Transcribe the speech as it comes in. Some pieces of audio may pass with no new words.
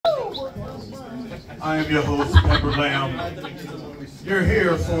I am your host, Pepper Lamb. You're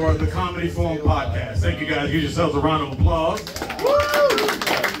here for the Comedy Pham podcast. Thank you guys. Give yourselves a round of applause.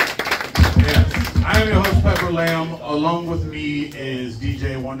 Yes, I am your host, Pepper Lamb. Along with me is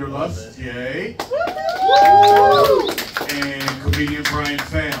DJ Wanderlust. Yay. And comedian Brian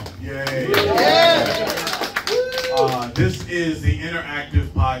Pham. Yay. This is the interactive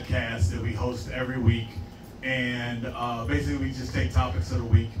podcast that we host every week. And basically we just take topics of the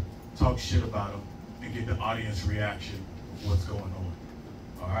week, talk shit about them, and get the audience reaction of what's going on.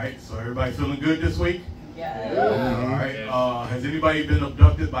 All right, so everybody feeling good this week? Yeah. All right, has anybody been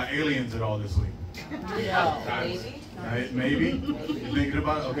abducted by aliens at all this week? No. Maybe? Right, maybe? You thinking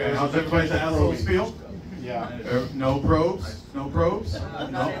about it? Okay, how's everybody's assholes feel? Yeah. No probes? No probes? No.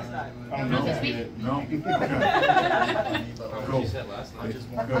 No. Okay. Cool.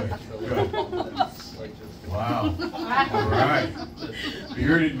 Good. Wow. All right.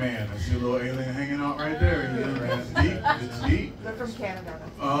 Bearded man. I see a little alien hanging out right there. It's deep. It's deep. They're from Canada.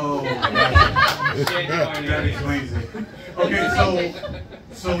 Oh, that explains it. Okay,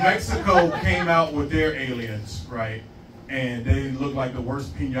 so Mexico came out with their aliens, right? And they look like the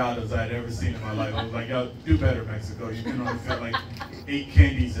worst piñatas I'd ever seen in my life. I was like, y'all do better, Mexico. You can only fit like 8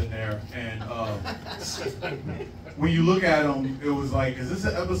 candies in there. And when you look at them, it was like, is this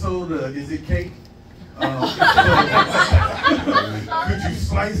an episode of Is It Cake? Could you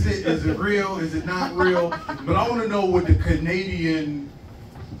slice it? Is it real? Is it not real? But I want to know what the Canadian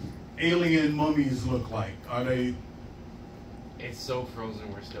alien mummies look like. Are they? It's so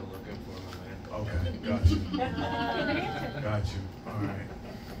frozen, we're still looking for them, man. Okay, got you. Got you. All right.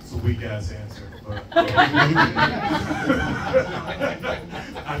 It's a weak ass answer, but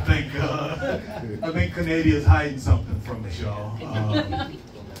I think Canadia's hiding something from us, y'all.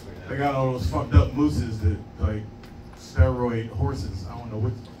 They got all those fucked up mooses that like steroid horses. I don't know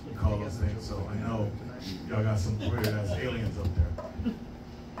what you call those things, so I know y'all got some weird ass aliens up there.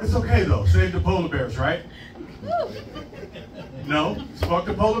 It's okay though. Save the polar bears, right? No? Fuck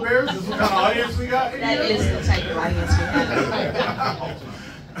the polar bears? This is what kind of audience we got? That is the type of audience we have.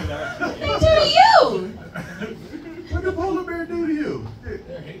 What they do to you? What did the polar bear do to you?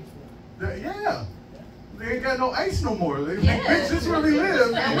 Yeah. They ain't got no ice no more. They bitch, this where we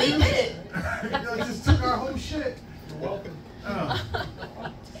live. And we get it. Y'all just took our whole shit. You're welcome.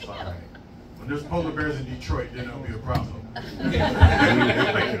 Sorry. When there's polar bears in Detroit, then it'll be a problem. Those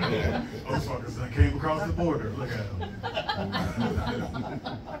fuckers that came across the border. Look at them.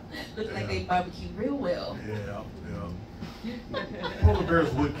 Look like they barbecue real well. Yeah. Polar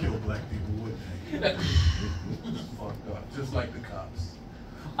bears would kill black people, wouldn't they? It's fucked up. Just like the cops.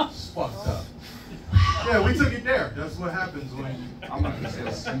 It's fucked up. Yeah, we took it there. That's what happens when I'm not gonna say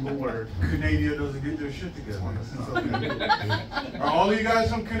a single word. Canada doesn't get their shit together. Okay. Are all of you guys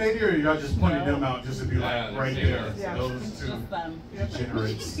from Canada, or y'all just pointed them out just to be like right there? Yeah. Those two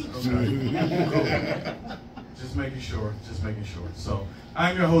degenerates. Okay. Just making sure. So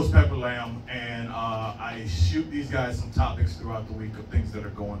I'm your host, Pepper Lamb, and I shoot these guys some topics throughout the week of things that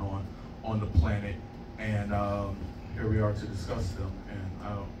are going on the planet, and here we are to discuss them. And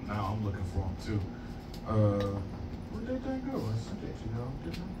now I'm looking for them too. Where'd that thing go? I sent it to y'all,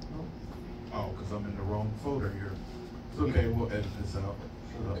 didn't I? No? Oh, because I'm in the wrong folder here. It's okay, we'll edit this out.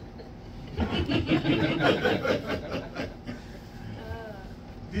 Shut up.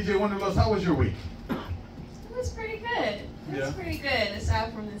 DJ Wanderlust, how was your week? It was pretty good. It was pretty good,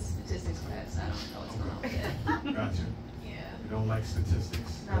 aside from this statistics class. I don't know what's going on with that. Gotcha. Yeah. You don't like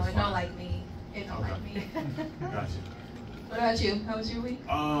statistics? No, it don't like me. It don't like me. Gotcha. What about you? How was your week?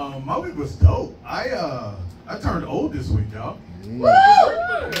 My week was dope. I turned old this week, y'all. Woo!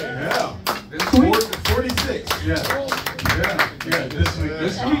 Yeah. 46. Yeah.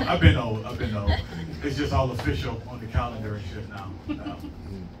 This week. I've been old. It's just all official on the calendar and shit now.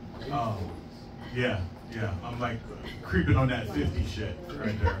 Yeah. I'm like creeping on that 50 shit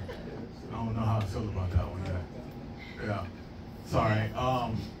right there. I don't know how I feel about that one yet. Yeah. Sorry.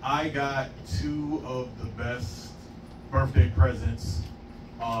 I got 2 of the best birthday presents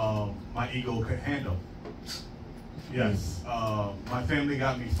my ego could handle. Yes. My family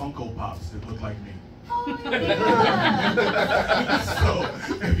got me Funko Pops that look like me. So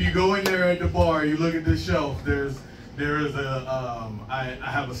if you go in there at the bar, you look at the shelf, there is a I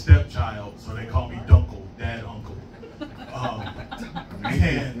have a stepchild, so they call me Dunkle, Dad Uncle.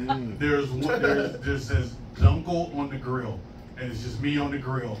 And there says Dunkle on the grill. And it's just me on the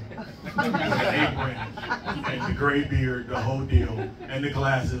grill, with an apron, and the gray beard, the whole deal, and the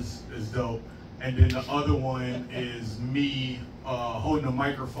glasses is dope. And then the other one is me holding a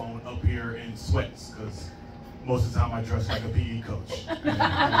microphone up here in sweats, because Most of the time I dress like a PE coach.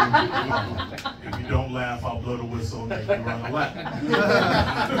 If you don't laugh, I'll blow the whistle and make you run a lap.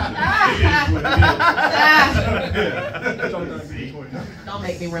 Don't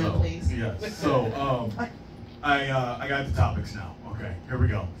make me run, please. Yes. So I got the topics now. Okay, here we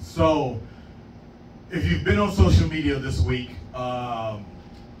go. So if you've been on social media this week,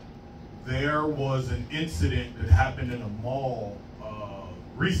 there was an incident that happened in a mall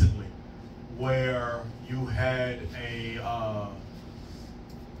recently where you had a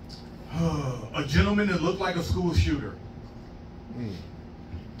gentleman that looked like a school shooter.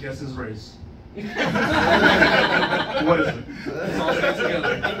 Guess his race. What is it? Let's all say it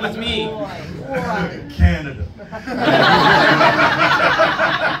together. It was me. Canada.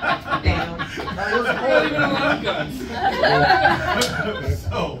 Damn.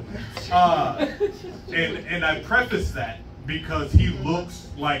 So, and I preface that because he looks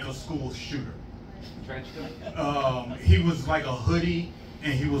like a school shooter. He was like a hoodie,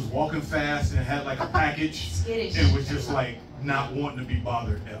 and he was walking fast and had like a package, Skittish. and was just like not wanting to be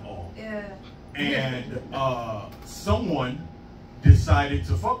bothered at all. Yeah. And someone decided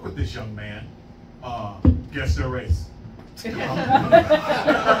to fuck with this young man. Guess their race.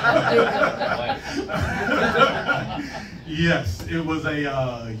 Yes, it was a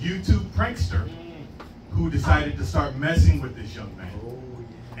YouTube prankster who decided to start messing with this young man.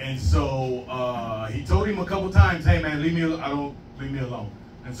 And so he told him a couple times, "Hey man, leave me alone."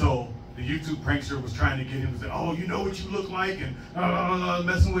 And so the YouTube prankster was trying to get him to say, "Oh, you know what you look like," and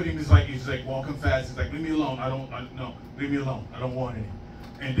messing with him. He's like walking fast. He's like, "Leave me alone. No, leave me alone. I don't want any."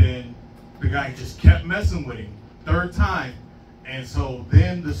 And then the guy just kept messing with him. Third time, and so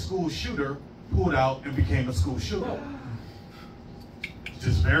then the school shooter pulled out and became a school shooter.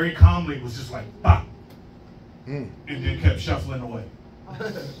 Just very calmly was just like, "Bop," and then kept shuffling away.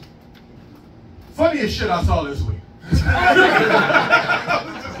 Funniest shit I saw this week. I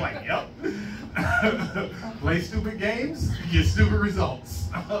was just like, yep. Play stupid games, get stupid results.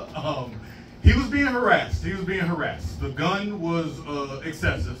 He was being harassed. The gun was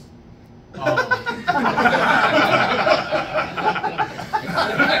excessive.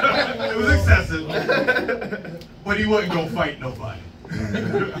 It was excessive, but he wasn't gonna fight nobody.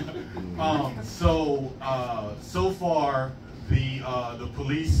 So far, the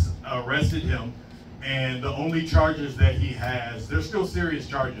police arrested him, and the only charges that he has, they're still serious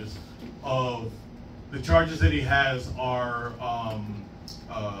charges. The charges that he has are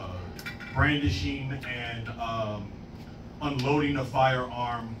brandishing and unloading a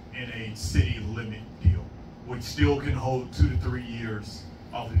firearm in a city limit deal, which still can hold 2 to 3 years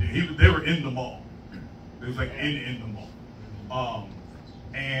off the deal. They were in the mall. It was like in the mall.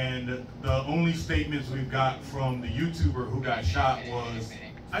 And the only statements we've got from the YouTuber who got shot was,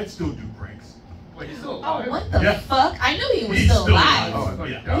 "I'd still do pranks." Wait, he's still Oh, alive? what the Yeah. fuck? I knew he was He's still alive. Oh, I thought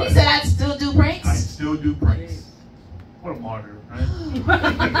Yeah. he died. He said I'd still do pranks. "I'd still do pranks." What a martyr, right?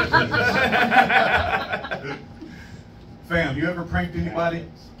 Fam, you ever pranked anybody?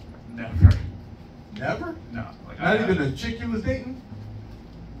 Never. Never? No. Like, Not even a chick you was dating?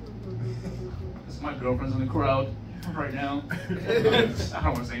 It's my girlfriend's in the crowd right now. I don't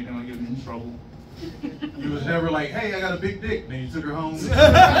want to say anything like getting in trouble. You was never like, "Hey, I got a big dick," then you took her home? My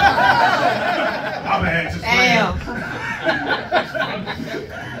bad, just Damn.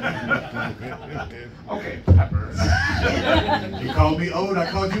 Okay, Pepper. You called me old, I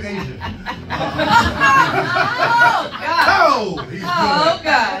called you Asian. Oh God. Oh, he's Oh good.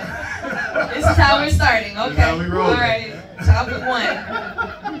 God. This is how we're starting. Okay. This is how we roll. All right. Topic 1.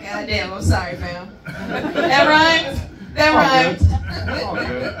 God damn. I'm sorry, fam. That rhymes. That rhymes. All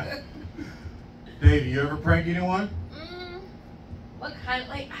good. Davey, you ever prank anyone? What kind?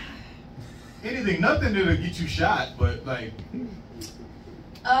 Like. Anything, nothing that'll get you shot, but like.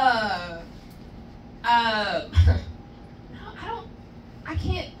 I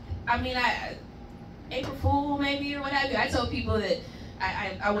can't. I mean, April Fool maybe or what have you. I told people that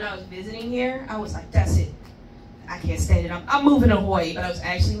I when I was visiting here, I was like, "That's it. I can't stand it. I'm moving to Hawaii," but I was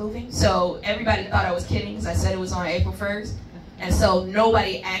actually moving. So everybody thought I was kidding because I said it was on April 1st. And so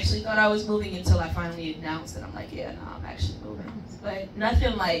nobody actually thought I was moving until I finally announced it. I'm like, "Yeah, no, I'm actually moving." But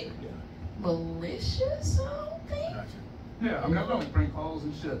nothing like malicious, I don't think. Gotcha. Yeah, I mean, I've done like prank calls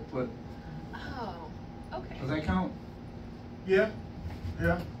and shit, but Oh, okay. does that count? Yeah.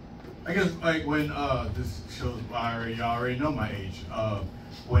 I guess like when this shows, y'all already know my age.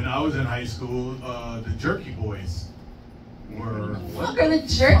 When I was in high school, the Jerky Boys were. Fuck are the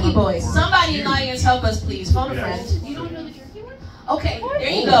Jerky Boys? Somebody in the audience help us, please. Phone a Yes. friend. You don't know the jerky one? Okay, there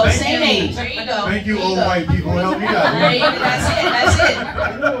you Oh, go. thank Same you. age. There you go. Thank you, There old go. white people. Help me There out. you go. That's it.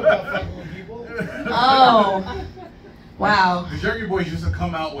 I know about fucking with people. Oh. Wow. The Jerky Boys used to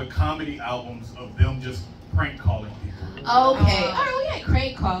come out with comedy albums of them just prank calling people. Okay. All right, we had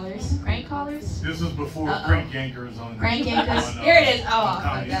crank callers. Crank callers? This was before Crank Yankers on. Crank Yankers. On, Here it is. Oh, on I fucked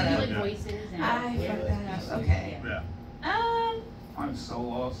Comedy that up. Central, yeah. I fucked that up. Okay. Yeah. I'm so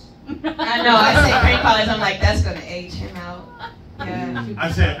lost. I know. I say crank callers. I'm like, that's gonna age him out. Yeah.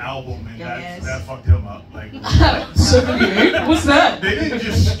 I said album, and Yes. that fucked him up. Like, 78? What's that? they didn't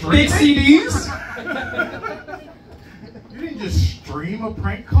just stream Big it. CDs? You didn't just stream a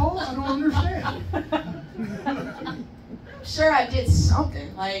prank call? I don't understand. I'm sure I did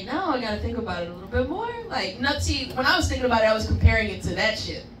something. Like, now I gotta think about it a little bit more. Like, see, when I was thinking about it, I was comparing it to that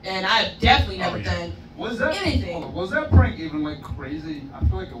shit. And I've definitely never done Was that anything. Was that prank even like crazy? I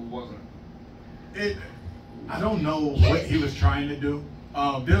feel like it wasn't. I don't know what he was trying to do.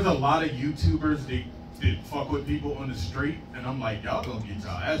 There's a lot of YouTubers that fuck with people on the street, and I'm like, y'all gonna get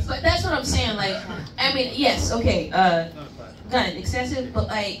y'all ass. But that's what I'm saying. Like, I mean, yes, okay, kind of excessive, but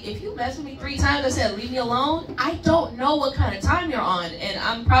like, if you mess with me 3 times, I said, leave me alone, I don't know what kind of time you're on, and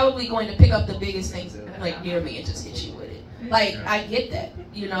I'm probably going to pick up the biggest things, like, near me and just hit you with it. Like, I get that,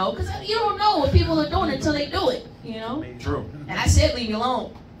 you know, because you don't know what people are doing until they do it, you know? True. And I said, leave me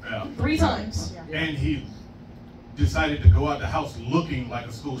alone. Yeah. 3 times. And he decided to go out the house looking like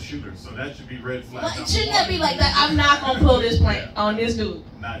a school shooter, so that should be red flag. Like, number shouldn't that 1. be like that? I'm not going to pull this prank on this dude.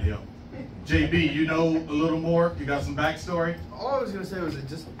 Not him. JB, you know a little more? You got some backstory? All I was gonna say was it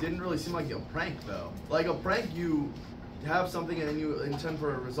just didn't really seem like a prank though. Like a prank, you have something and then you intend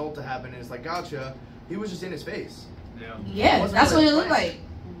for a result to happen, and it's like, gotcha. He was just in his face. Yeah, that's what it looked like.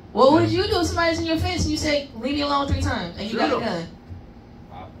 What would you do if somebody's in your face and you say, leave me alone 3 times, and you got a gun?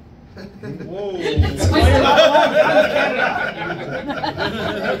 Whoa.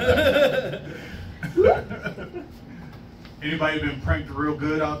 Anybody been pranked real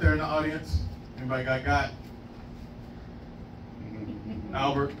good out there in the audience? Anybody got?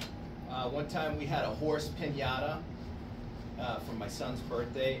 Albert? One time we had a horse pinata for my son's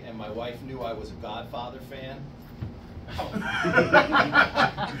birthday, and my wife knew I was a Godfather fan.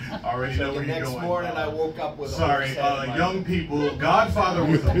 Already know where The you're next going. morning I woke up with a Sorry, horse head in my- young people, Godfather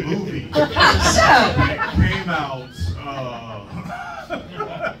was a movie. It came out.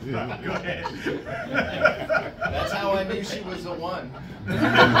 Go ahead. That's how I knew she was the one.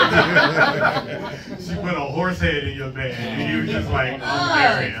 She put a horse head in your bed, and you were just like, I'm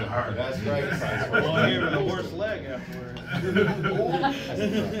marrying her. That's right. Well, I gave her the horse leg afterwards.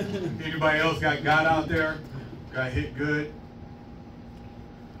 Anybody else got out there? Got hit good?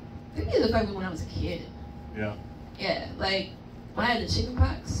 I think it affected me when I was a kid. Yeah. Yeah, like when I had the chicken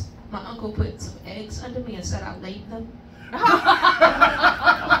pox, my uncle put some eggs under me and said I laid them. That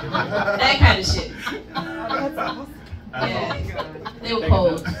kind of shit. Yeah. They were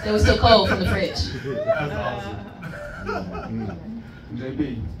cold. They were still cold from the fridge. That's awesome.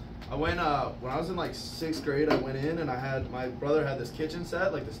 JB. I went when I was in like 6th grade. I went in and my brother had this kitchen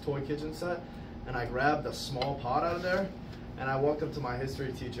set, like this toy kitchen set, and I grabbed a small pot out of there, and I walked up to my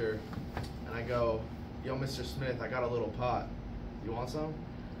history teacher, and I go, "Yo, Mr. Smith, I got a little pot. You want some?"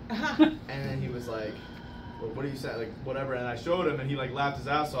 And then he was like, "Well, what do you say?" Like whatever. And I showed him, and he like laughed his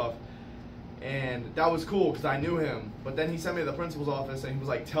ass off. And that was cool because I knew him. But then he sent me to the principal's office and he was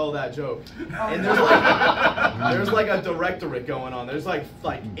like, "Tell that joke." And there's like a directorate going on. There's like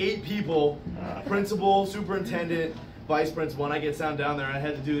 8 people, principal, superintendent, vice principal, and I get down there and I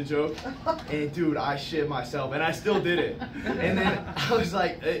had to do the joke. And dude, I shit myself, and I still did it. And then I was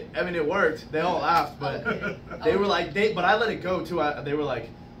like, I mean, it worked. They all laughed, but they were like, but I let it go too. They were like,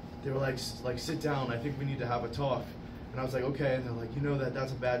 sit down. I think we need to have a talk. And I was like, okay. And they're like, you know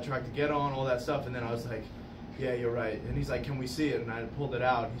that's a bad track to get on, all that stuff. And then I was like, yeah, you're right. And he's like, can we see it? And I pulled it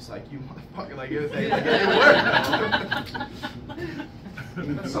out. And he's like, you motherfucker, like it worked.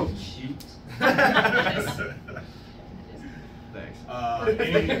 That's so cute. Thanks.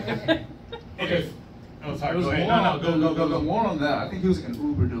 Oh, sorry. There was Go ahead. Go. More on that. I think he was like an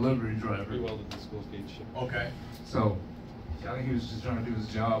Uber delivery driver. He welded the school gate ship. Okay. So, I think he was just trying to do his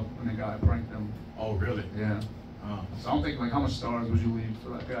job, and the guy pranked him. Oh, really? Yeah. So I don't think, like, how much stars would you leave for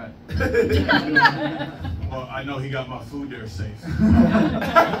that guy? Well, I know he got my food there safe. That's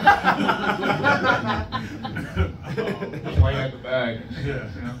why he had the bag. Yeah.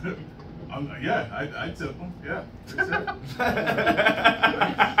 Yeah. I took him. Yeah. That's it.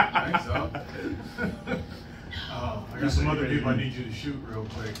 Thanks, so. I got some other people I need you to shoot real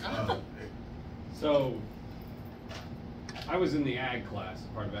quick. So, I was in the ag class.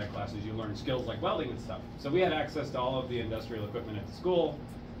 Part of ag class is you learn skills like welding and stuff. So we had access to all of the industrial equipment at the school,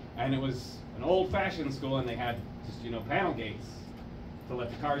 and it was an old-fashioned school, and they had just, panel gates to let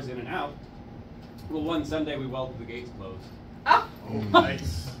the cars in and out. Well, one Sunday we welded the gates closed. Oh. Oh,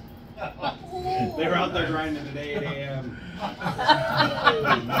 nice. They were out there grinding at 8 a.m.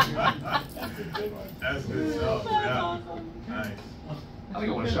 That's good stuff. Yeah. Nice. I think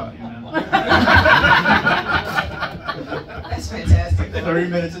I would have shot you, man. That's fantastic. 30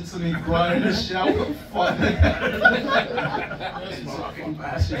 minutes into me grinding this shit, I would have fucking fucking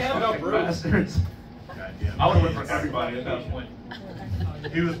bastards. Fucking bastards. Goddamn. I would have went for everybody at that point.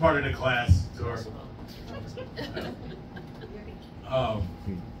 He was part of the class tour.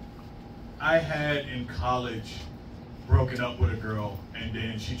 I had in college broken up with a girl, and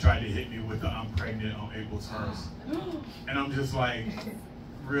then she tried to hit me with the "I'm pregnant" on April 1st, and I'm just like,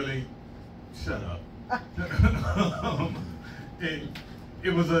 really, shut up.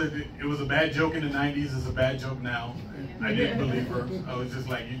 It was a bad joke in the '90s. It's a bad joke now. I didn't believe her. I was just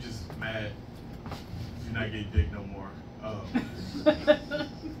like, you just mad. You're not getting dick no more.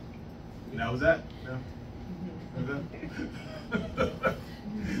 And that was that. Yeah. That was that.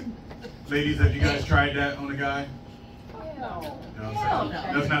 Ladies, have you guys tried that on a guy? No. No,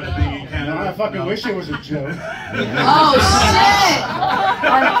 that's not a thing in Canada. No, I fucking wish it was a joke. Oh shit!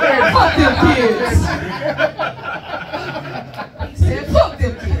 Fuck them kids. He said, "Fuck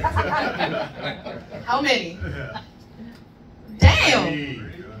them kids." How many? Damn.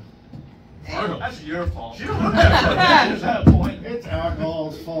 That's your fault. She don't look that At that point. It's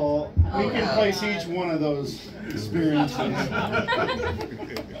alcohol's fault. We can place each one of those experiences. How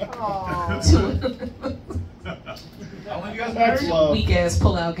long you guys That's married? love. Weak ass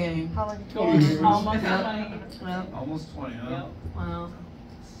pull out game. Almost 20. Well, Almost 20, huh? wow.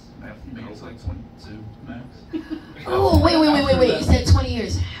 Man, maybe it's like 22 max. Oh wait! You said 20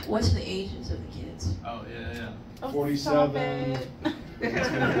 years. What's the ages of the kids? Oh, yeah. 47.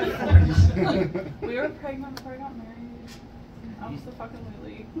 We were pregnant before I got married. I was the fucking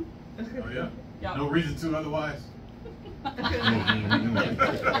Lily. Oh yeah? Yeah. No reason to otherwise?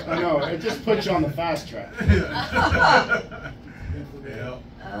 I know, it just puts you on the fast track. Yeah.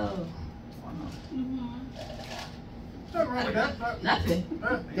 Oh. Nothing wrong with that. Nothing.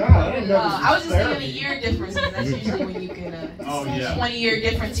 God, I didn't know this I was just thinking of the year differences. That's usually when you can. Oh, yeah. 20-year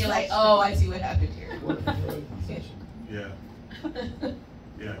difference. You're like, oh, I see what happened here. Yeah.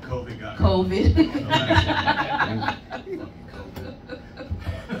 Yeah, COVID got me. COVID. Fucking COVID.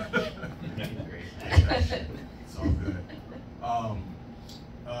 It's all good.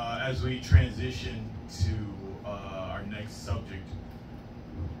 As we transition to our next subject,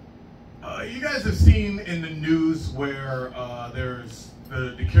 you guys have seen in the news where there's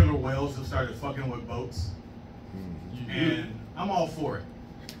the killer whales have started fucking with boats, and I'm all for it.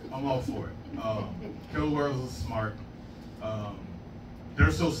 I'm all for it. Killer whales are smart.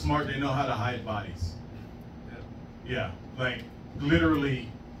 They're so smart they know how to hide bodies. Yeah, like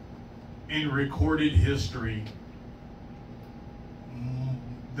literally in recorded history,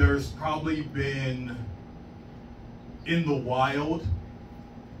 there's probably been in the wild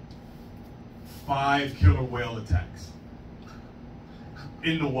 5 killer whale attacks.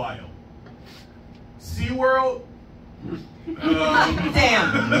 In the wild. SeaWorld.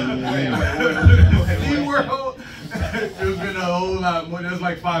 Damn. SeaWorld. There's been a whole lot more. There's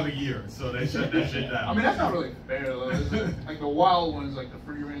like 5 a year, so they shut that shit down. I mean, that's not really fair, though, is it? Like the wild ones, like the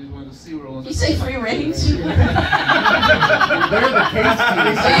free range ones, the SeaWorld ones. You say free range? They're the case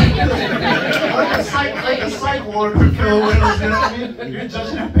Like a psych ward for killer whales, you know what I mean? You're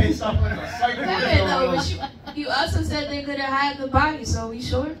judging that based off like a psych ward. Yeah, no, but you also said they could have hide the body, so you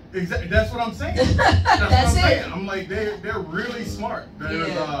sure? Exactly. That's what I'm saying. That's what I'm saying. I'm like, they're really smart.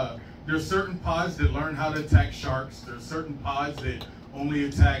 There's certain pods that learn how to attack sharks. There's certain pods that only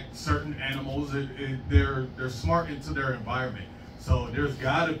attack certain animals. They're smart into their environment. So there's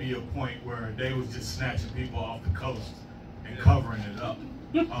got to be a point where they was just snatching people off the coast and covering it up.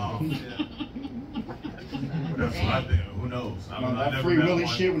 That's what I think. Who knows? I don't know. that Free Willy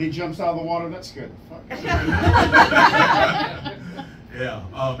shit when he jumps out of the water, that's good. Fuck. Yeah,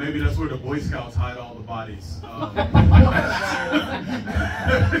 maybe that's where the Boy Scouts hide all the bodies.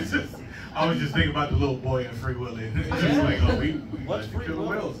 I was just thinking about the little boy in Free Willy. It's just like, oh, we got to kill the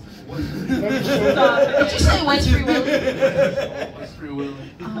whales. Did you say what's Free Willy? What's Free Willy?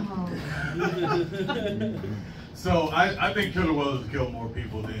 Oh. So I think killer whales kill more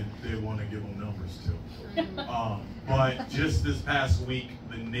people than they want to give them numbers to. But just this past week,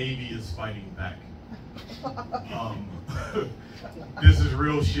 the Navy is fighting back. This is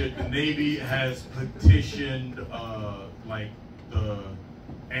real shit. The Navy has petitioned like the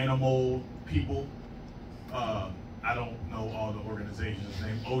animal people. I don't know all the organizations'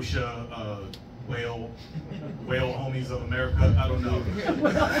 name. OSHA, whale homies of America. I don't know.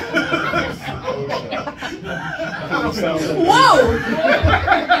 Whoa!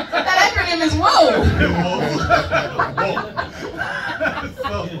 That acronym is whoa.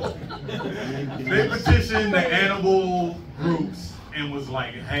 So they petitioned the animal groups and was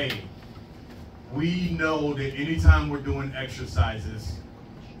like, hey, we know that anytime we're doing exercises,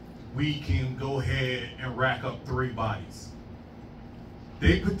 we can go ahead and rack up 3 bodies.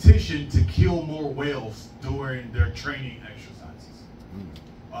 They petitioned to kill more whales during their training exercises.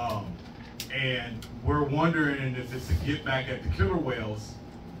 And we're wondering if it's to get back at the killer whales,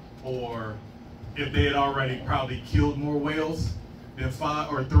 or if they had already probably killed more whales than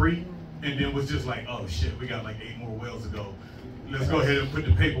 5 or 3, and then was just like, oh shit, we got like 8 more whales to go. Let's go ahead and put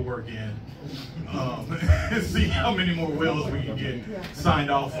the paperwork in and see how many more whales we can get signed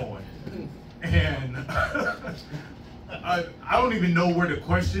off on. And I don't even know where the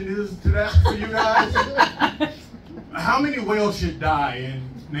question is to that for you guys. How many whales should die in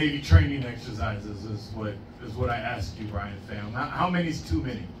Navy training exercises is what I asked you, Brian Pham. How many is too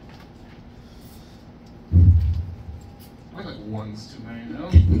many? I think like one's too many, you know?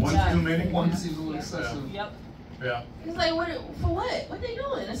 One's too many? One seems a little excessive. Yep. Yeah. It's like, for what? What they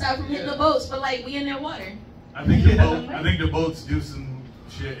doing? Aside from hitting the boats, but like we in their water. I think the boats do some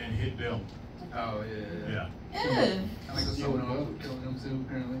shit and hit them. Oh, yeah. Yeah. I think it's killing them too,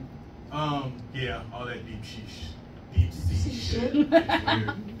 apparently. Yeah, all that deep sea shit is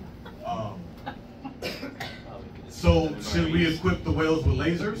weird. So should we equip the whales with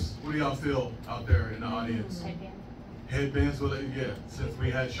lasers? What do y'all feel out there in the audience? Headbands with since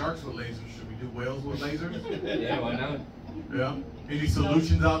we had sharks with lasers, should we do whales with lasers? Yeah, why not? Yeah. Any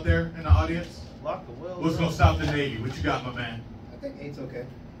solutions out there in the audience? Lock the whales. What's gonna stop the Navy? What you got, my man? I think 8's okay.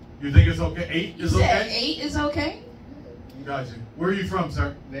 You think it's okay? 8 is You said okay? 8 is okay? Gotcha. Where are you from,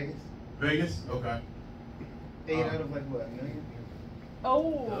 sir? Vegas. Vegas? Okay. 8 out of like what, a million?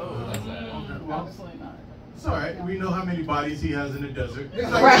 Obviously not. It's all right. We know how many bodies he has in the desert. He's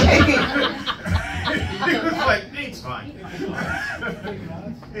like, Right. he was like, 8's fine.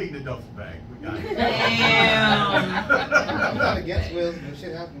 8 in the duffel bag. We got it. Damn. I'm not against whales, but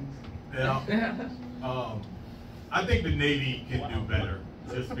shit happens. Yeah. I think the Navy can do better,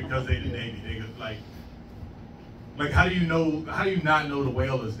 just because they the Navy. They could, like how do you not know the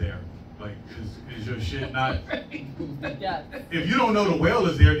whale is there? Like, is your shit not? Yeah. If you don't know the whale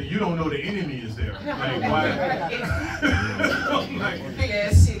is there, then you don't know the enemy is there. Like, why? Like, Big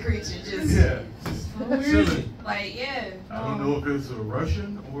ass sea creature just chilling. like, yeah. I don't know if it's a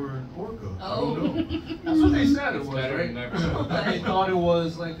Russian or an orca. I don't know. That's what they said it was, Better right? than never know. They thought it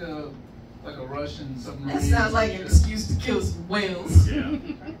was like a Russian submarine. That sounds like an excuse to kill some whales. Yeah.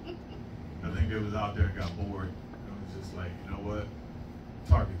 I think they was out there and got bored. It was just like, you know what?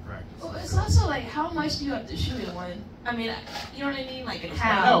 Target practice. Well, it's also like, how much do you have to shoot in one? I mean, you know what I mean? Like, and Let's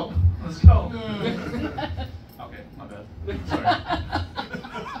how? find out. Let's go. Okay, my bad. Sorry.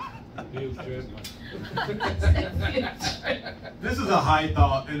 This is a high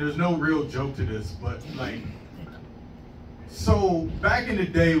thought, and there's no real joke to this, but like, so back in the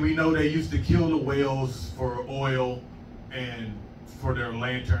day, we know they used to kill the whales for oil and for their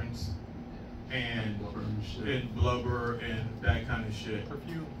lanterns and blubber and that kind of shit.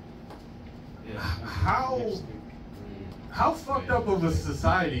 Perfume. How fucked up of a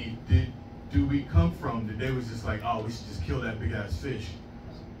society do we come from that they was just like, oh, we should just kill that big ass fish?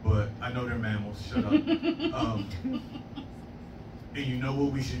 But I know they're mammals. Shut up. And you know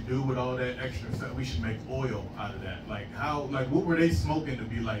what we should do with all that extra stuff? We should make oil out of that. Like what were they smoking to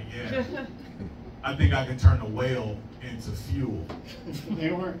be like, yeah, I think I can turn a whale into fuel.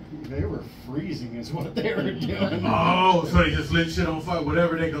 They were freezing is what they were doing. Oh, so they just lit shit on fire,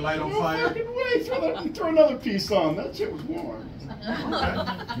 whatever they could light on fire? Fucking way, throw another piece on. That shit was warm.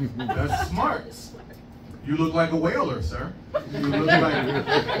 Okay. That's smart. You look like a whaler, sir. You look like.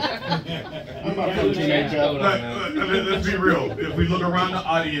 I'm not from Jamaica. Let's be real. If we look around the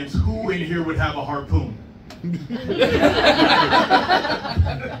audience, who in here would have a harpoon? That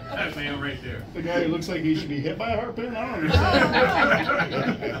man right there. The guy who looks like he should be hit by a harpoon? I don't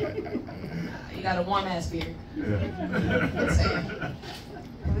understand. You got a warm ass beard. Yeah.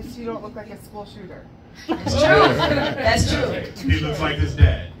 At least you don't look like a school shooter. That's true. That's true. He looks like his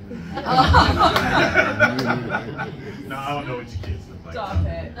dad. No, I don't know what your kids look like. Stop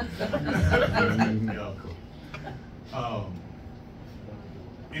it. Yeah, cool.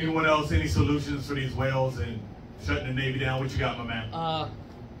 Anyone else, any solutions for these whales and shutting the Navy down? What you got, my man?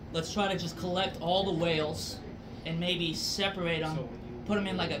 Let's try to just collect all the whales and maybe separate them, put them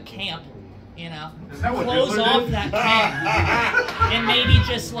in like a camp, you know, Is that what close Hitler off did? that pen and maybe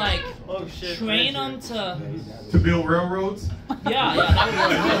just like Oh shit. train them to. To build railroads? Yeah, that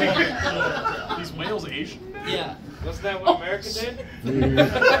would work. These whales Asian? Yeah. Wasn't that what America did?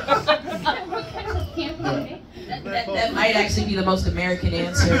 That might actually be the most American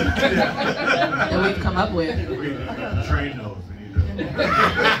answer that we've come up with. We need to train those. We need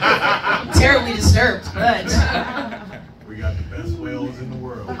to. Terribly disturbed, but We got the best whales in the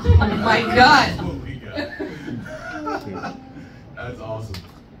world. oh my God. That's what we got. That's awesome.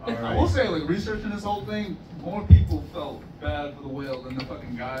 All I will right. say, like, researching this whole thing, more people felt bad for the whale than the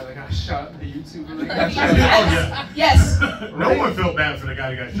fucking guy that got shot, the YouTuber that got shot. Yes. No one felt bad for the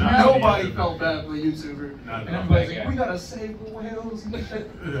guy that got shot. Nobody felt bad for the YouTuber. Not And at all. everybody's like, we gotta save the whales and shit.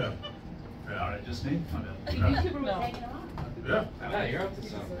 Yeah. Alright, just me? My bad. The YouTuber was hanging on. Yeah. Yeah, you're up to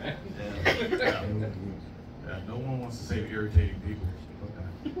something, man. Yeah. No one wants to save irritating people.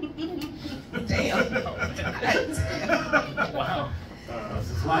 Damn. Wow. That's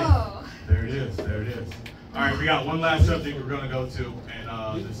his life. There it is. There it is. All right, we got one last subject we're going to go to,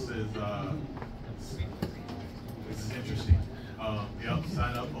 and this is interesting. Yep,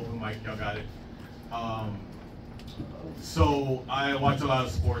 sign up, open mic, y'all got it. So I watch a lot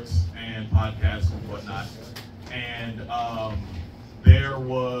of sports and podcasts and whatnot, and there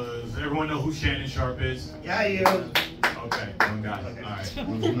was, everyone know who Shannon Sharp is? Yeah, you. Okay, one guy. All right.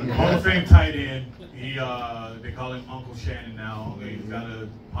 Hall of Fame tight end. He, they call him Uncle Shannon now. He's got a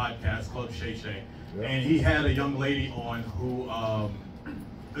podcast, Club Shay Shay, and he had a young lady on who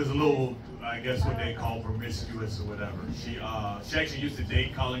is a little, I guess, what they call promiscuous or whatever. She actually used to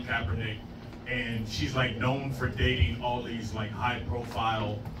date Colin Kaepernick, and she's like known for dating all these like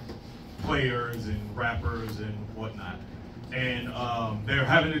high-profile players and rappers and whatnot. And they're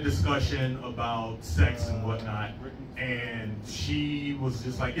having a discussion about sex and whatnot, and she was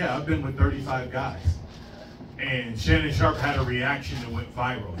just like, yeah, I've been with 35 guys. And Shannon Sharp had a reaction that went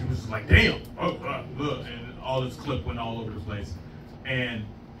viral. He was just like, damn, look, and all this clip went all over the place. And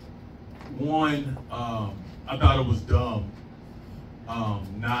one, I thought it was dumb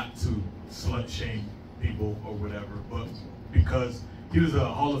not to slut shame people or whatever, but because he was a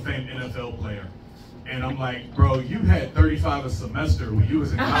Hall of Fame NFL player. And I'm like, bro, you had 35 a semester when you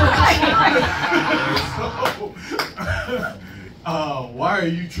was in college. So, why are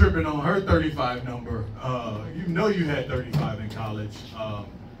you tripping on her 35 number? You know you had 35 in college.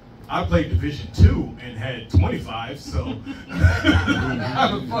 I played Division II and had 25, so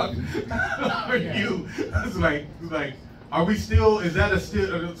how the fuck are you? It's like, are we still, is that a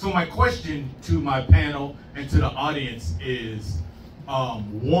still, so my question to my panel and to the audience is,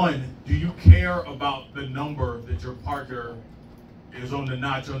 one, do you care about the number that your partner is on the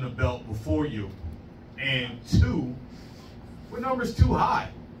notch on the belt before you? And two, what number's too high?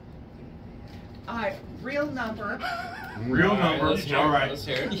 Real number. Real number. Let's hear it. All right. Let's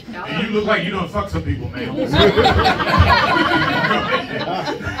hear it. And you look like you don't fuck some people, man.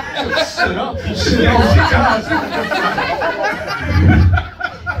 Sit up.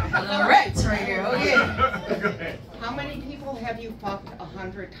 Correct right here. Oh yeah. Go ahead. How many people have you fucked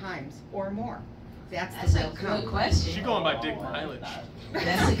 100 times or more? That's That's the a real good count. question. She going by dick mileage.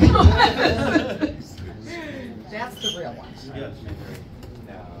 That's a good one. That's the real one.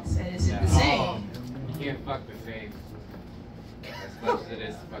 No. Said it's the same. You can't fuck the same as much as it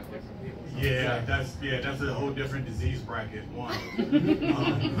is to fuck different people. Yeah, that's a whole different disease bracket. One.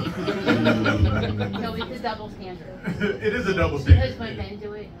 No, it's a double standard. It is a double standard. Because when men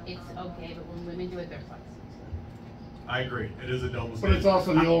do it, it's okay, but when women do it, they're fucked. I agree. It is a double But standard. it's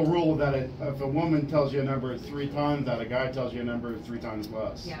also the old rule that if a woman tells you a number 3 times, that a guy tells you a number 3 times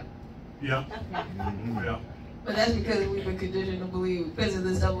less. Yeah. Yeah. Yeah. But that's because we've been conditioned to believe because of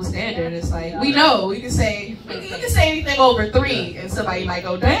this double standard. It's like we know we can say anything over 3, and somebody might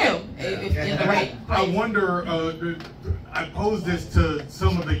go damn if in the right place. I wonder. I pose this to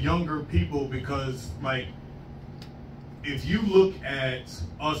some of the younger people because, like, if you look at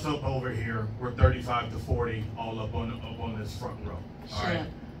us up over here, we're 35 to 40, all up on this front row. All right.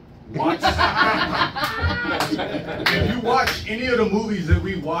 Watch. If you watch any of the movies that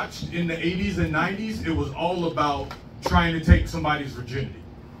we watched in the 80s and 90s, it was all about trying to take somebody's virginity.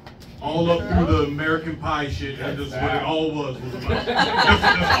 All up through the American Pie shit, and that's what it all was about.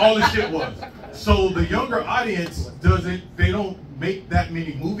 That's all the shit was. So the younger audience they don't make that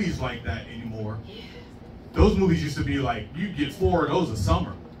many movies like that anymore. Those movies used to be like, you get 4 of those a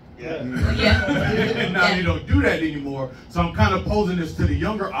summer. Yeah. And now you don't do that anymore. So I'm kind of posing this to the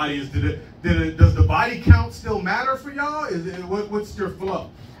younger audience. Does the body count still matter for y'all? What's your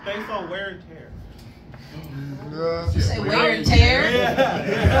flow? Based on wear and tear. You say wear and tear? Yeah.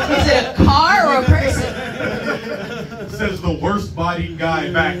 Is it a car high-bodied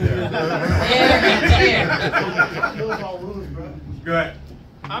guy back there. Go ahead.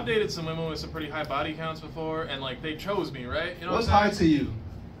 I've dated some women with some pretty high body counts before, and like they chose me, right? You know What's what I'm high saying? to you?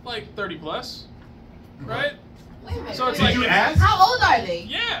 Like 30 plus, right? Wait a minute. So it's Did like you ask? How old are they?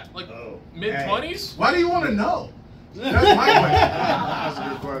 Yeah, like mid-20s. Why do you want to know? That's my question. That's a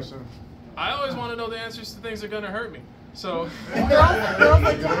good question. I always want to know the answers to things that are gonna hurt me. So Girls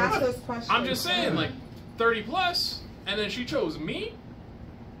like to ask those questions. I'm just saying, like 30 plus, and then she chose me.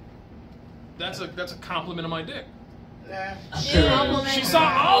 That's a compliment on my dick. She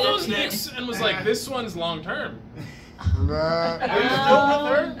saw all those dicks and was like, "This one's long term." Nah. Are you still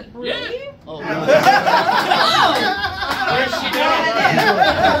with her? Really? Yeah. Oh, Where's she now?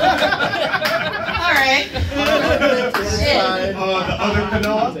 All right. Shit. The other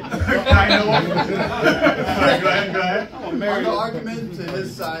Kanoa? Go ahead. On the argument to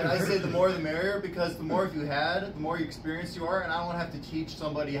his side, I say the more the merrier, because the more you had, the more experienced you are, and I don't have to teach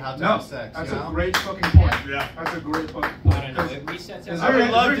somebody how to have sex. That's you a know? great fucking point. Yeah. That's a great fucking I point. don't know. It resets Is I there- would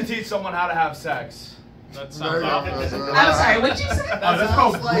is love there- to teach someone how to have sex. That sounds awful. I'm sorry, what'd you say? Oh, that's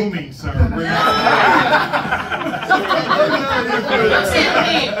called grooming, sir. I'm seeing the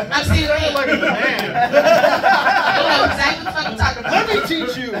name. I'm seeing the name. Like a man. I know exactly what I'm talking about. Let me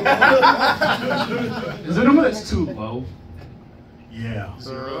teach you. Is there a number that's too low? Yeah.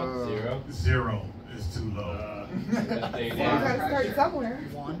 Zero. Zero is too low. You gotta start somewhere.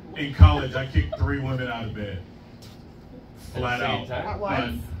 In college, I kicked 3 women out of bed. Flat out. At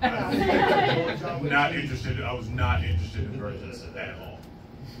once. Not interested. I was not interested in virgins at all.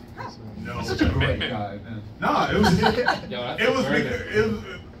 No. Such a great guy, man. No, it was. Yo, that's It was.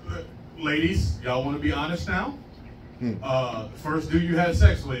 murder. Ladies, y'all want to be honest now? First dude you had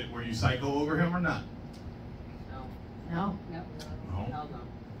sex with, were you psycho over him or not? No. No.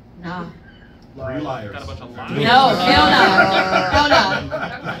 Nah. 3 liars. Got a bunch of lies. No, hell no. Hell no.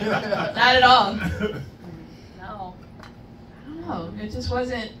 Not at all. No. I don't know. It just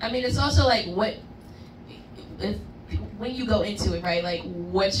wasn't. I mean, it's also like when you go into it, right? Like,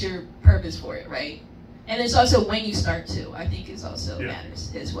 what's your purpose for it, right? And it's also when you start to. I think is also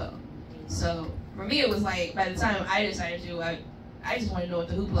matters as well. So for me, it was like by the time I decided to, I just wanted to know what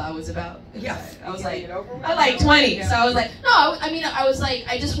the hoopla was about. Yes. I was like 20, so I was like, no, I was like,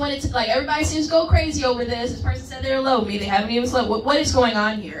 I just wanted to, like, everybody seems to go crazy over this. This person said they're in love with me. They haven't even slept. What is going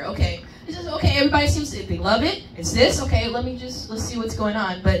on here? Okay. It's just, okay, everybody seems to, they love it. It's this. Okay, let's see what's going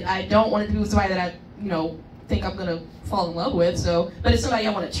on. But I don't want it to be with somebody that I, think I'm going to fall in love with. So, but it's somebody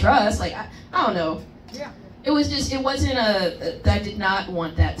I want to trust. Like, I don't know. Yeah. It wasn't I did not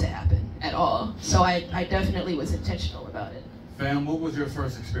want that to happen at all. So I definitely was intentional about it. Pham, what was your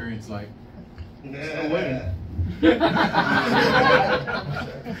first experience like? I'm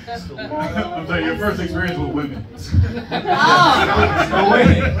sorry, your first experience with women.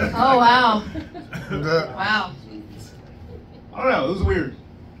 Oh wow. Wow. I don't know. It was weird.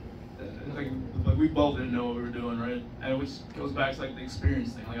 Like we both didn't know what we were doing, right? And which goes back to like the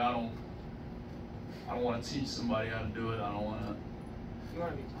experience thing. Like I don't want to teach somebody how to do it. I don't want to. You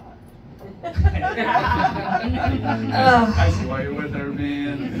want to be taught. I see why you're with her,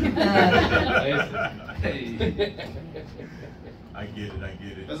 man. Hey. I get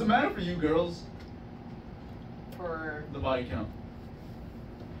it. Does it matter for you girls? For the body count?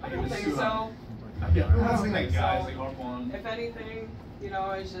 I don't think so. I'm thinking like guys like harp on. If anything,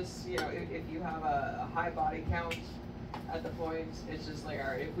 it's just, if you have a high body count at the point, it's just like, all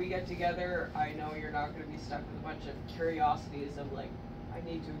right, if we get together, I know you're not going to be stuck with a bunch of curiosities of like, I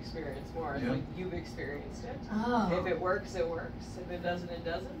need to experience more. It's like, you've experienced it. Oh. If it works, it works. If it doesn't, it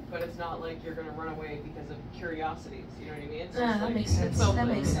doesn't. But it's not like you're going to run away because of curiosities. You know what I mean? It's just that makes sense. That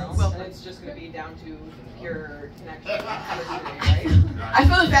makes sense. Well, it's just going to be down to pure connection and chemistry, right? I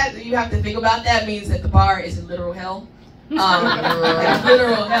feel the fact that you have to think about that means that the bar is in literal hell. Like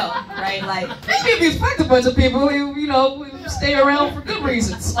literal hell, right? Like maybe if you respect a bunch of people, we stay around for good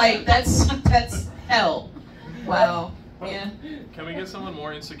reasons. Like that's hell. Wow. Yeah. Can we get someone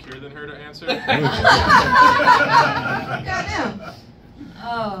more insecure than her to answer? Goddamn.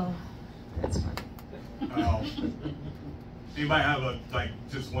 Oh, that's funny. Anybody have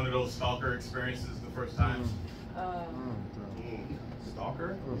just one of those stalker experiences the first time?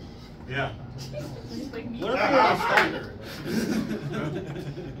 Stalker? Yeah.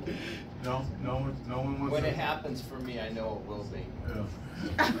 No one wants When to. it happens for me, I know it will be. Yeah.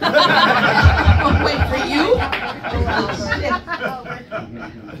 Oh, wait, for you?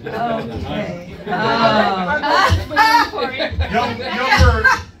 Okay.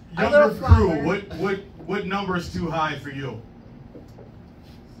 Younger crew. What number is too high for you?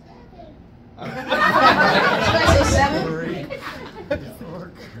 Should I say 7?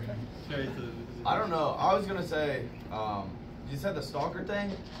 I don't know. I was gonna say, you said the stalker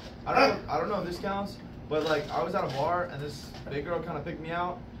thing. I don't know if this counts, but like I was at a bar and this big girl kind of picked me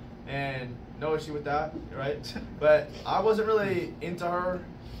out, and no issue with that, right? But I wasn't really into her,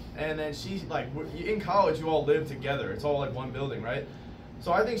 and then she like in college you all live together. It's all like one building, right?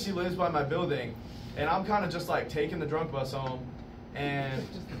 So I think she lives by my building, and I'm kind of just like taking the drunk bus home, and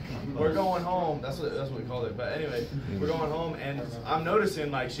we're going home. That's what we called it. But anyway, we're going home, and I'm noticing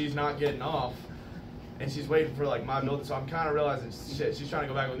like she's not getting off, and she's waiting for like my building. So I'm kind of realizing shit, she's trying to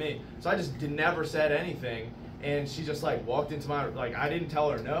go back with me. So I just never said anything, and she just like walked into my like I didn't tell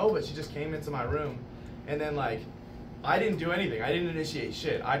her no, but she just came into my room, and then like I didn't do anything. I didn't initiate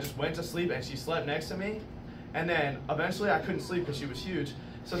shit. I just went to sleep, and she slept next to me. And then eventually I couldn't sleep because she was huge.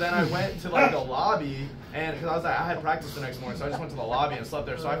 So then I went to like the lobby, and because I was like I had practice the next morning, so I just went to the lobby and slept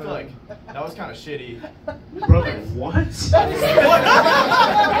there. So I feel like that was kind of shitty. Brother, what? That's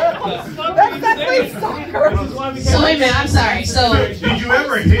definitely stalker. So wait a minute, I'm sorry. So did you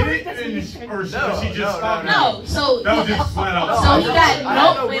ever hit it, or No, she just stopped? no. So That was just flat out. So you got I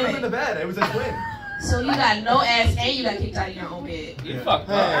had no wait a room in minute. the bed. It was a twin. So you got no ass and you got kicked out of your own bed. You fucked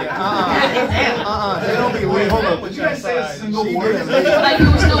up. They don't be. Wait, hold up. Did you guys say a single word? Like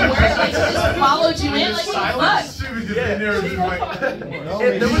there was no word. Like she just followed you in. Like what the fuck? She was just in there just like.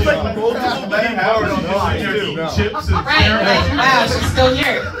 There was like multiple bed parts on the line too. Chips and Right. Wow, she's still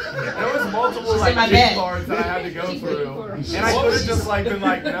here. There was multiple She's like in my big bed. parts that I had to go through, and I could have just like been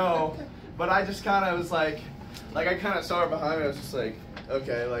like no, but I just kind of was like I kind of saw her behind me. I was just like.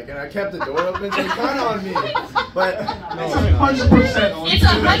 Okay, like, and I kept the door open, so it's kind of on me. But no, 100% on It's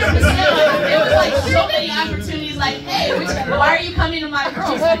 100%. There was like so many opportunities. Like, hey, why are you coming to my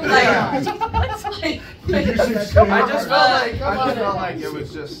room? Like, I just felt like it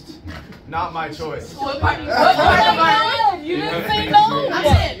was just not my choice. what part of our You didn't say no. I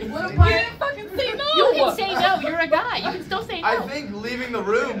said, what part? You didn't fucking say no. You can say no. You're a guy. You can still say no. I think leaving the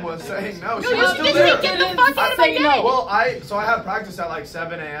room was saying no. No, She you was still just there. say get the fuck out of my bed. Well, I had practice at like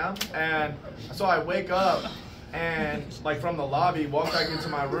 7 a.m. and so I wake up and like from the lobby, walk back into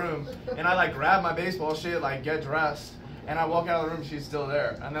my room, and I like grab my baseball shit, like get dressed, and I walk out of the room. She's still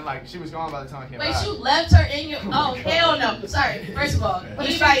there, and then like she was gone by the time I came Wait, back. you left her in your? Oh hell no! Sorry. First of all,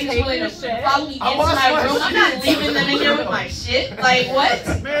 anybody who's willing to follow me into my room, I'm not leaving them in here with my shit. Like what?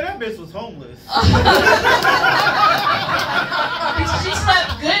 Man, that bitch was homeless. She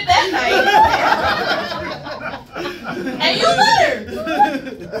slept good that night. And you let her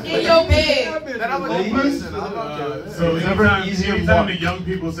in your bed. Then I'm a good person. I'm okay with it. So anytime the young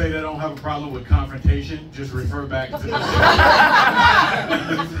people say they don't have a problem with confrontation, just refer back to this. I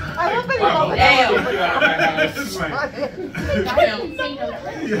love that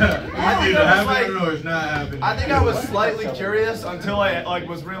Yeah, either happening or it's not happening. I think I was slightly curious until it like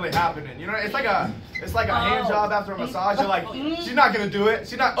was really happening. You know, it's like a hand job after a massage. You're like, she's not gonna do it.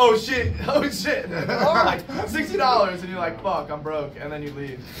 She's not. Oh shit. Oh shit. And then they're like $60, and you're like, fuck, I'm broke, and then you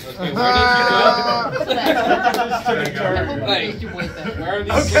leave. Okay, where did you go? Like, where are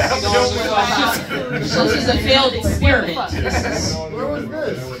these $60? So she's a failed experiment. Where was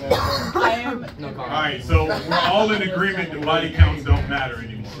this? All right, so we're all in agreement that body counts don't matter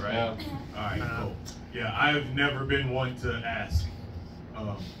anymore, right? Yeah. All right, cool. Yeah, I have never been one to ask.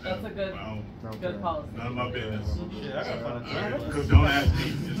 That's a good policy. None of my business. Yeah, I got fun. Because don't ask me.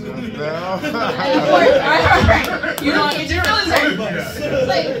 You don't get your feelings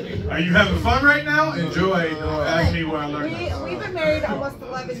hurt. Are you having fun right now? Enjoy. Don't ask me where I learned that. We've been married almost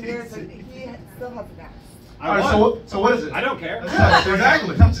 11 years, and he still hasn't asked. All right, so what is it? I don't care.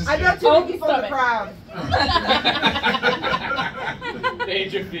 Exactly. I know too many people in the crowd.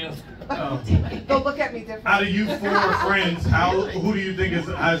 Dangerfield. They'll look at me differently. Out of you 4 friends, who do you think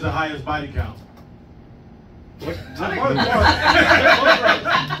has the highest body count? All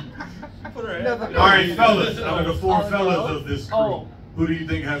right, fellas. Out of the 4 fellas of this crew, who do you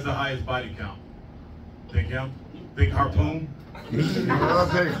think has the highest body count? Think him? Think Harpoon?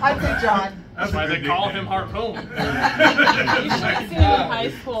 I'd say John. That's why they call him Harpoon. You should have seen him in high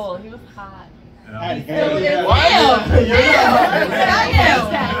school. He was hot. Damn!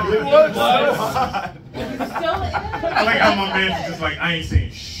 I like how my man's just like, I ain't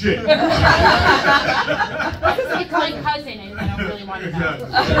saying shit. It's my cousin, and I don't really want to know.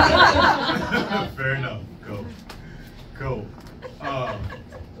 Fair enough. Cool.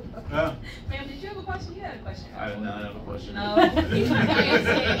 Ma'am, did you have a question? You had a question. I did not have a question. No.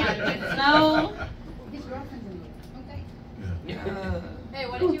 No. His girlfriend's in here. Okay. Yeah. Hey,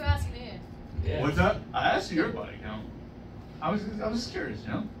 what did you ask me? Yeah. What's up? I asked you your body count. I was just curious, you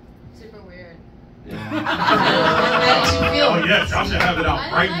know? Super weird. Yeah. makes you feel. Oh yes, y'all should have it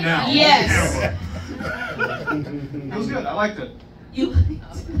out right now. Yes. It was good. I liked it. You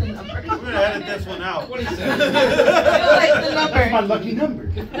liked the number. We're gonna edit this one out. What is You that? like the number. That's my lucky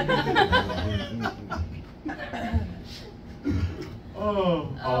number. Oh,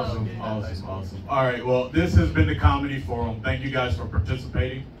 awesome. All right, well, this has been the Comedy Forum. Thank you guys for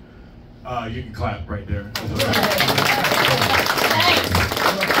participating. You can clap right there.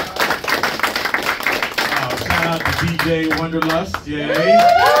 Shout out to DJ Wanderlust, yay.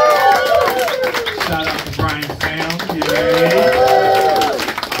 Shout out to Brian Pham, yay.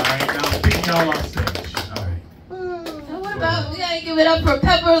 All right, now picking y'all off stage. All right. So what about, we gotta give it up for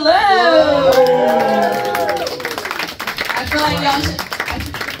Pepper Love. I feel like y'all should,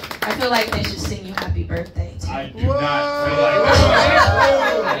 I feel like they should sing you happy birthday too. I do not feel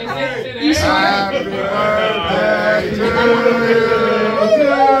like that. You sure? Happy birthday to you.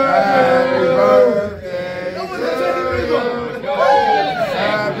 Happy birthday to you.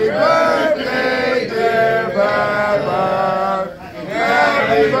 Happy birthday, dear Baba.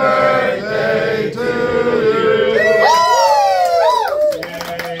 Happy birthday to you.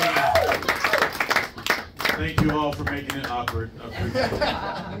 Thank you all for making it awkward. I appreciate it.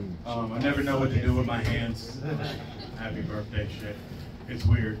 I never know what to do with my hands. Happy birthday shit. It's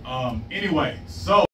weird. Anyway, so.